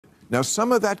Now,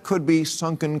 some of that could be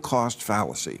sunken cost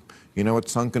fallacy. You know what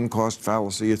sunken cost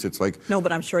fallacy is? It's like... No,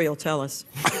 but I'm sure you'll tell us.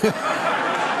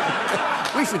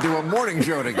 We should do a morning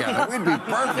show together. We'd be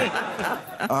perfect.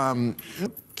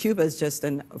 Cuba is just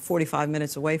 45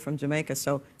 minutes away from Jamaica,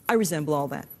 so I resemble all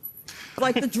that.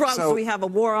 Like the drugs, we have a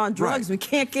war on drugs. Right. We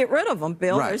can't get rid of them,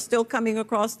 Bill. Right. They're still coming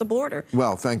across the border.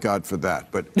 Well, thank God for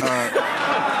that. But the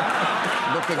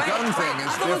gun thing is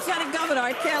I'm the lieutenant governor.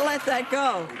 I can't let that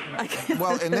go.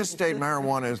 Well, in this state,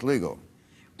 marijuana is legal.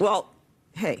 Well,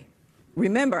 hey,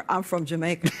 remember, I'm from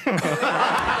Jamaica.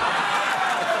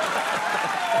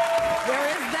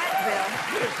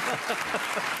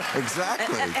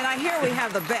 Exactly. And I hear we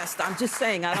have the best. I'm just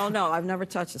saying, I don't know. I've never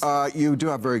touched this. You do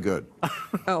have very good.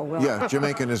 Oh, well. Yeah,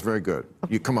 Jamaican is very good.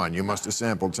 Come on, you must have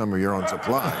sampled some of your own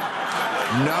supply.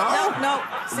 No? No.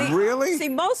 See, really? See,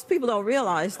 most people don't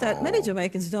realize that many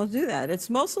Jamaicans don't do that. It's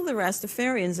most of the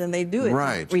Rastafarians, and they do it.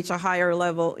 Right. Reach a higher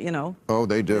level, you know. Oh,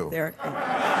 they do.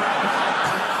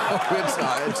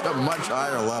 It's a much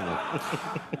higher level.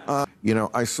 You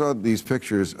know, I saw these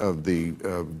pictures of the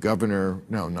governor,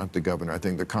 no, not the governor, I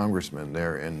think the congressman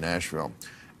there in Nashville.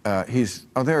 Oh,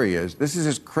 there he is. This is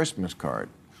his Christmas card.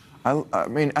 I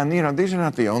mean, and you know, these are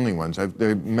not the only ones.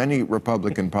 There are many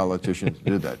Republican politicians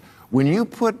who do that. When you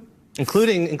put...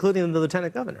 Including the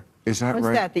lieutenant governor. Is that right?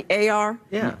 What's that, the AR?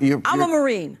 Yeah. I'm a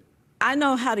Marine. I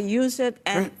know how to use it.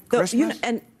 And Christmas?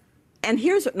 And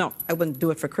here's what, no, I wouldn't do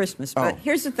it for Christmas, but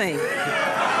here's the thing.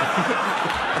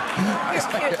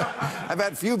 I've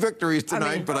had few victories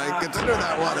tonight, but I consider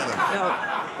that one of them. No,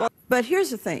 well, but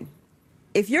here's the thing.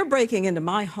 If you're breaking into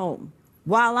my home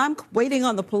while I'm waiting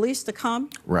on the police to come,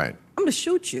 right, I'm going to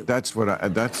shoot you. That's what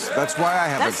that's why I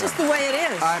have That's just the way it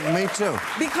is. Me too.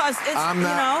 Because it's, you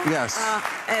know. Yes.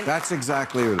 And that's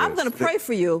exactly what it is. I'm going to pray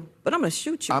for you, but I'm going to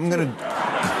shoot you. I'm going to...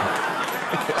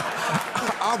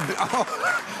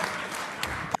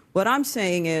 What I'm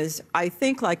saying is, I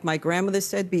think, like my grandmother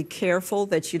said, be careful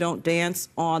that you don't dance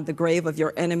on the grave of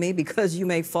your enemy because you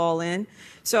may fall in.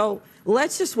 So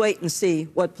let's just wait and see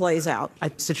what plays out.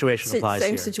 Situation applies Same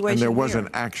here. situation And there was here. an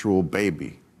actual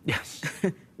baby. Yes.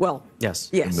 Well, yes.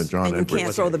 Yes. In the John and you Edwards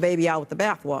can't throw the baby out with the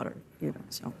bathwater, you know,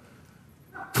 so.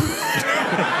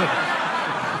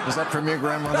 Is that from your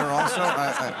grandmother also?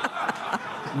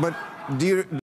 But do you...